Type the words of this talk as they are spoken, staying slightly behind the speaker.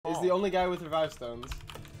He's the only guy with revive stones.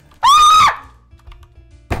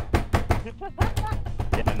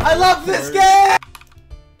 I love this game!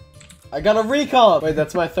 I got a recom! Wait,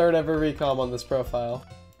 that's my 3rd ever recom on this profile.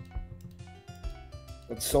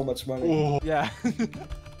 That's so much money. Ooh. Yeah. I'm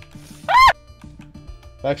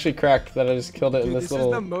actually cracked that I just killed it in this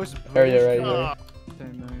little area right here.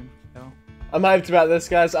 I'm hyped about this,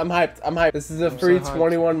 guys. I'm hyped. This is a free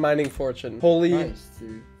 21 mining fortune. Holy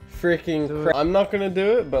freaking crap. I'm not gonna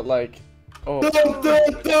do it, but like... Oh. Wait.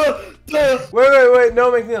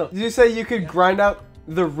 No, McNeil. Did you say you could grind out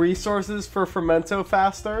the resources for Fermento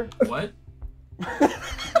faster? What?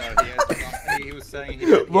 He was saying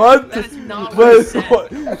what? That is not what I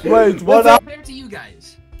said. Wait, what? Compared to you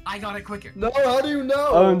guys, I got it quicker. No, how do you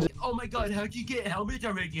know? Oh my god, how'd you get helmet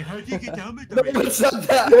already? How'd you get helmet No already? one said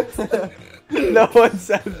that. No one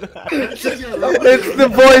said that. It's the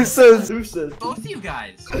voices. Who said? Both of you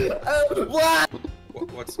guys. What?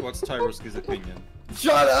 What's Tyroski's opinion?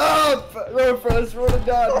 Shut up! No, I swear to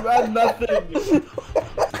God, you had nothing.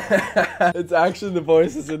 It's actually the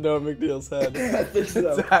voices in Noah McNeil's head. I think so.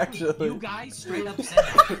 It's actually. You guys straight up said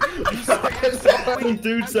that. You straight up said Some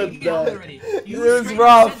dude said that. It was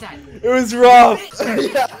rough. It was rough.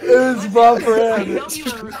 It was rough for I him. know you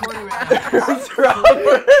were recording right now. It was rough for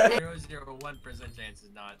him. 0.01% chance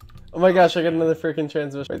is not. Oh my gosh, I got another freaking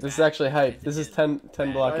transmission. Wait, this is actually hype. This is 10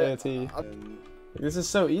 block AOT. This is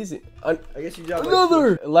so easy. I guess you got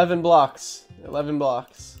another 11 blocks. 11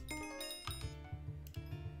 blocks.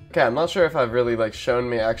 Okay, I'm not sure if I've really like shown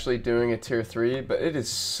me actually doing a tier 3, but it is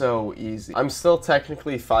so easy. I'm still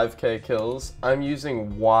technically 5k kills. I'm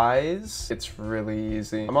using Wise. It's really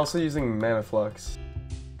easy. I'm also using Mana Flux.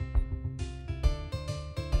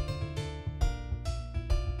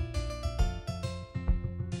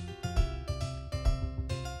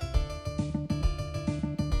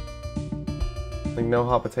 Like no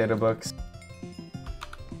hot potato books.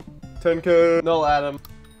 10k. Null Adam.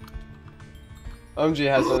 OMG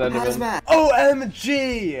has an enderman.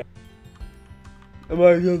 OMG! Oh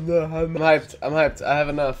my god, I'm hyped. I'm hyped. I have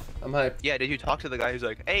enough. I'm hyped. Yeah, did you talk to the guy who's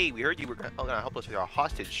like, hey, we heard you were gonna help us with our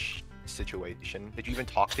hostage situation. Did you even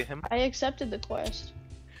talk to him? I accepted the quest.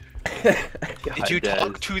 Did you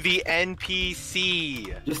talk to the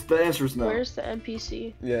NPC? Just the answers now. Where's the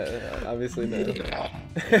NPC? Yeah, obviously no.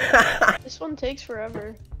 This one takes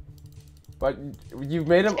forever. But you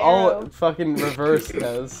made them all fucking reverse,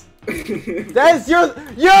 Des. Des, you're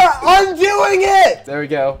undoing it! There we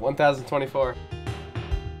go, 1024.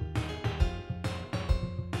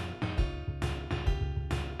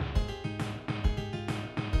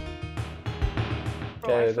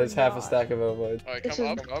 Okay, there's half a stack of ovoids. Alright, come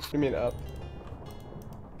up. You mean up?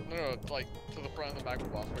 No, it's like to the front of the macro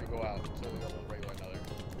boss where you go out. So we got a regular another.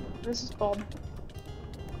 This is bald.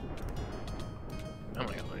 Oh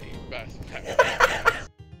my god. Best.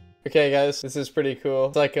 Okay, guys, this is pretty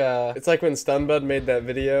cool. It's like when Stunbud made that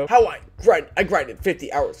video. How I grinded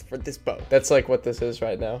 50 hours for this bow. That's like what this is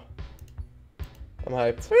right now. I'm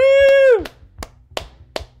hyped. Woo!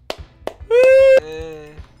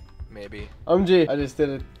 Woo! Maybe. OMG, I just did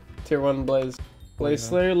a tier 1 Blaze. Blaze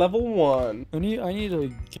Slayer level 1. I need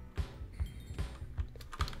to...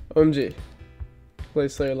 OMG.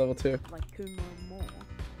 Blaze Slayer level 2. Like 2 more.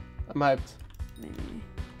 I'm hyped. Maybe.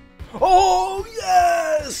 Oh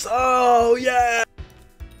yes! Oh yeah!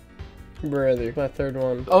 Brother, my 3rd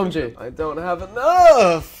one. OMG, I don't have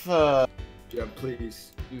enough! Yeah,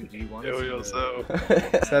 please. Dude, do you want so.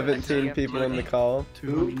 17 people in the call.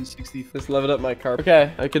 260. Just leveled up my car.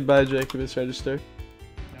 Okay, I could buy Jacobus register.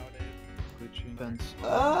 Nowadays.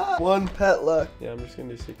 1 pet luck. Yeah, I'm just gonna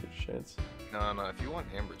do secret chance. No, if you want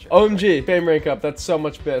Amber Chance. OMG, fame rank up. That's so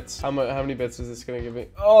much bits. How many bits is this gonna give me?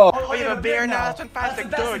 Oh! Oh, you have a beer now. That's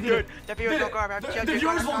fantastic. Good. The viewers don't go around. The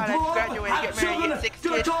viewers will grow up, graduate, get married, get 6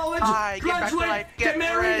 kids, die, get back to life, get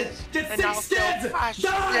married, get 6 kids,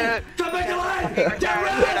 die, come back to life, get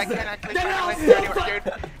rich. I cannot click my list anymore,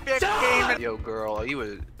 dude. Yo, girl, are you?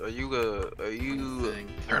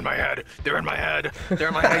 They're in my head. They're in my head. Get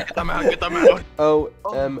them out. Get them out.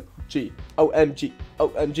 OMG. OMG.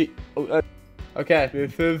 OMG. OMG. Okay,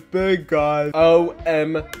 this is big, guys.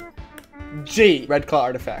 OMG. Red Claw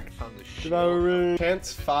artifact. Devouring.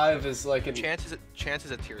 Chance 5 is like a... Chance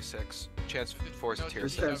is a tier 6. Chance 4 is a tier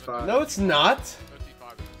 6. No, it's not.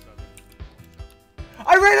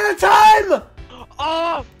 I ran out of time!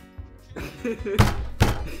 Oh!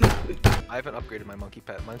 I haven't upgraded my monkey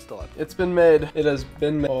pet. Mine's still up. It's been made. It has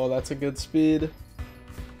been made. Oh, that's a good speed.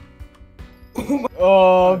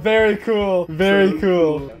 Oh, very cool. Very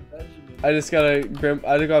cool. I just got Gwim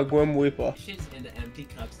Weepa. Shit's in the empty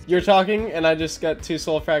cups. You're talking, and I just got 2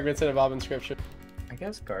 soul fragments and a Bob inscription. I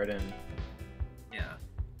guess garden. Yeah.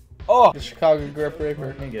 Oh, the Chicago Grip We're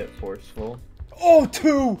Raper. gonna get forceful. Oh,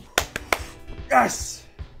 2! Yes!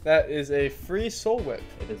 That is a free soul whip.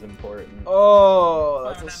 It is important. Oh,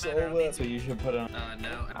 that's a soul whip. So you should put on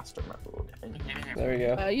No. master mode. There we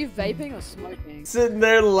go. Are you vaping or smoking? Sitting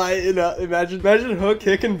there lighting up. Imagine Hook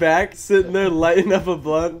kicking back, sitting there lighting up a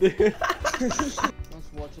blunt, dude.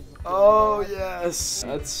 Oh, yes.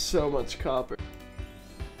 That's so much copper.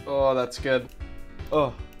 Oh, that's good.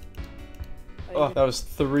 Oh. Oh, that was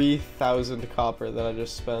 3,000 copper that I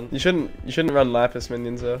just spent. You shouldn't run lapis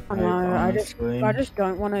minions though. I know, I just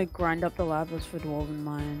don't want to grind up the lapis for dwarven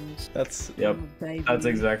mines. That's Yep. Baby. That's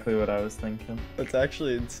exactly what I was thinking. That's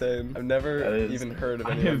actually insane. I've never even heard of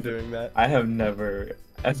anyone doing that. I have never.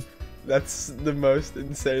 That's the most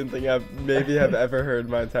insane thing I've ever heard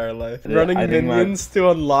in my entire life. Yeah, Running I think minions to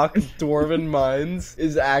unlock dwarven mines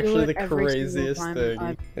is actually the every single craziest time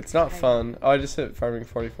thing. It's not fun. Oh, I just hit farming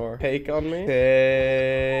 44. Take on me.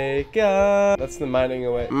 Take on. That's the mining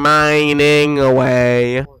away. Mining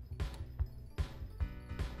away.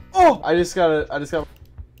 Oh! I just got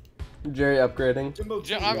Jerry upgrading.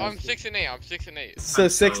 I'm 6 and 8. I'm 6 and 8. So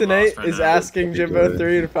 6 and 8 is asking Jimbo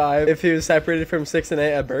 3 and 5 if he was separated from 6 and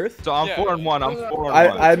 8 at birth. So I'm 4 and 1. I'm 4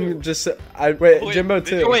 and 1. Wait, Jimbo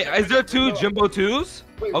 2. Wait, is there 2 Jimbo 2s?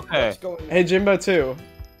 Okay. Hey, Jimbo 2.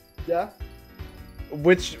 Yeah?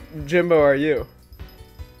 Which Jimbo are you?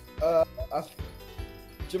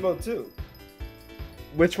 Jimbo 2.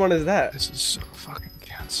 Which one is that? This is so fucking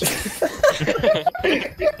cancer.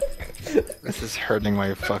 This is hurting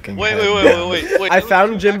my fucking head. Wait. I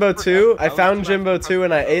found Jimbo 2. I found Jimbo 2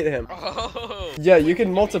 and I ate him. Oh. Yeah, you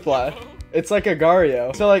can multiply. It's like a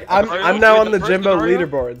Gario. So like I'm now on the Jimbo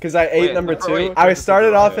leaderboard because I ate number 2. I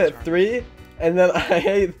started off at 3 and then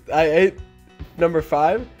I ate number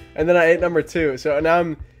 5 and then I ate number 2. So now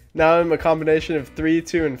I'm a combination of 3,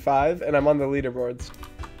 2, and 5 and I'm on the leaderboards.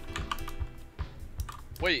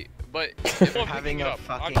 Wait, but Having a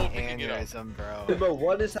fucking aneurysm, bro. Jimbo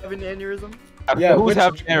 1 is having an aneurysm? Yeah,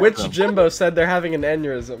 which Jimbo said they're having an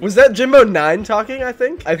aneurysm? Was that Jimbo 9 talking, I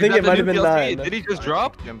think? I think it might have been 9. Did he just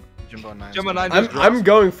drop? Jimbo 9. Jimbo 9 just dropped. I'm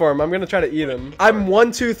going for him. I'm gonna try to eat him. I'm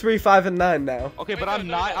 1, 2, 3, 5, and 9 now. Okay, but I'm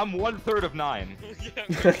 9. I'm 1/3 of 9.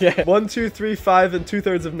 Okay. 1, 2, 3, 5, and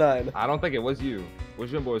 2/3 of 9. I don't think it was you.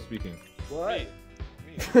 Which Jimbo was speaking? What?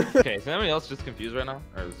 Okay, is anybody else just confused right now?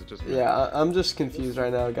 Or is it just me? Yeah, I'm just confused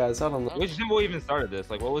right now, guys. I don't know. Which Jimbo even started this?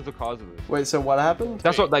 Like, what was the cause of this? Wait, so what happened?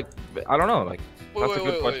 That's what, like, I don't know. Like, that's a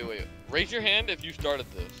good question. Wait. Raise your hand if you started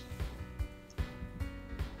this.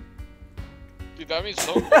 Dude, that means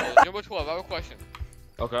so cool. Jimbo 12, I have a question.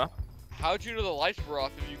 Okay. How'd you know the lights were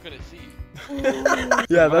off if you couldn't see?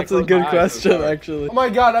 Yeah, that's a good question, actually. Oh my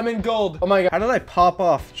god, I'm in gold. Oh my god. How did I pop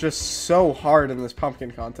off just so hard in this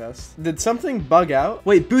pumpkin contest? Did something bug out?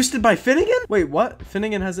 Wait, boosted by Finnegan? Wait, what?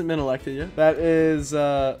 Finnegan hasn't been elected yet. That is,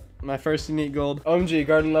 my first unique gold. OMG,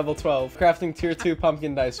 garden level 12. Crafting tier 2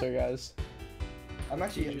 pumpkin dicer, guys. I'm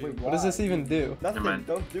actually. Wait, what does this even do? Nothing.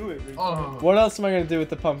 Don't do it. Oh. What else am I gonna do with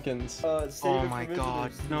the pumpkins? Save Oh it my for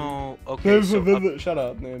god, visitors. no. Okay, so Shut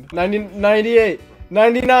up, dude. 90, 98,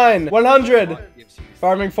 99, 100.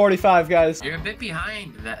 Farming 45, guys. You're a bit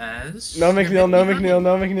behind, Vaz. No McNeil, no McNeil,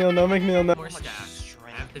 no McNeil, no McNeil, no. More stacks.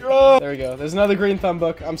 Oh, there we go. There's another green thumb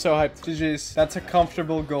book. I'm so hyped. GG's. That's a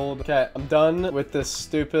comfortable gold. Okay, I'm done with this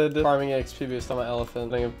stupid farming XP boost on my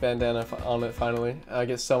elephant. Putting a bandana on it finally. I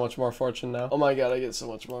get so much more fortune now. Oh my god, I get so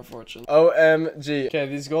much more fortune. OMG. Okay,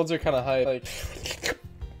 these golds are kind of hype. Like,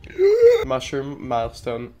 mushroom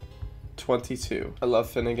milestone 22. I love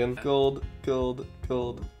Finnegan. Gold, gold,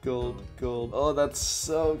 gold, gold, gold. Oh, that's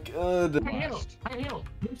so good. I got a handle.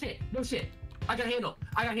 No shit. I got a handle.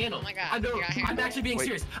 Oh my god. I'm actually being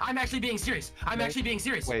serious. I'm actually being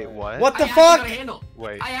serious. wait, what? What the I fuck? actually got a handle.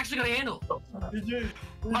 Wait. I actually got a handle.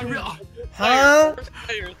 Huh?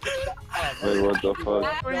 Wait, what the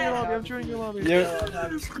fuck? I'm joining your lobby.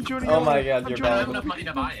 Oh my god, you're I don't have bald. enough money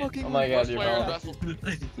to buy it. Oh my god, you're bald.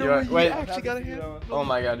 No, Wait. you actually got a handle. Oh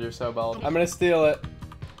my god, you're so bald. I'm gonna steal it.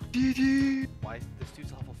 GG. Why? This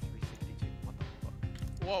dude's level 352. What the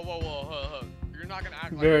fuck? Whoa. You're not gonna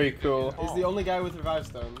act like Very cool. He's the only guy with revive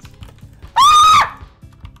stones.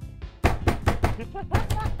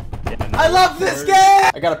 I love this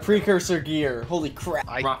game! I got a precursor gear. Holy crap.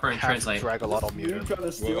 I Proper and have translate. drag a lot on You muted. trying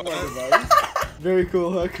to steal my device? Very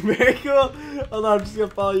cool, Hook. Very cool. Hold on, I'm just gonna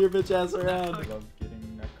follow your bitch ass around.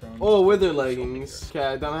 Oh, wither leggings. Okay,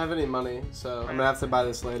 I don't have any money, so I'm gonna have to buy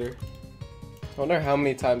this later. I wonder how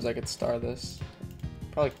many times I could star this.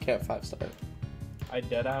 Probably can't 5-star it. I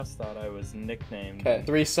deadass thought I was nicknamed. Okay,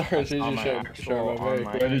 3 stars. On You my should. actual Sure, very online-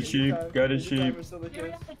 cool. Go to sheep, go to sheep.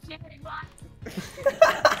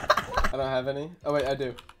 I don't have any. Oh wait, I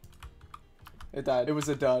do. It died. It was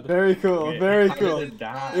a dud. Very cool. Very cool.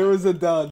 It was a dud.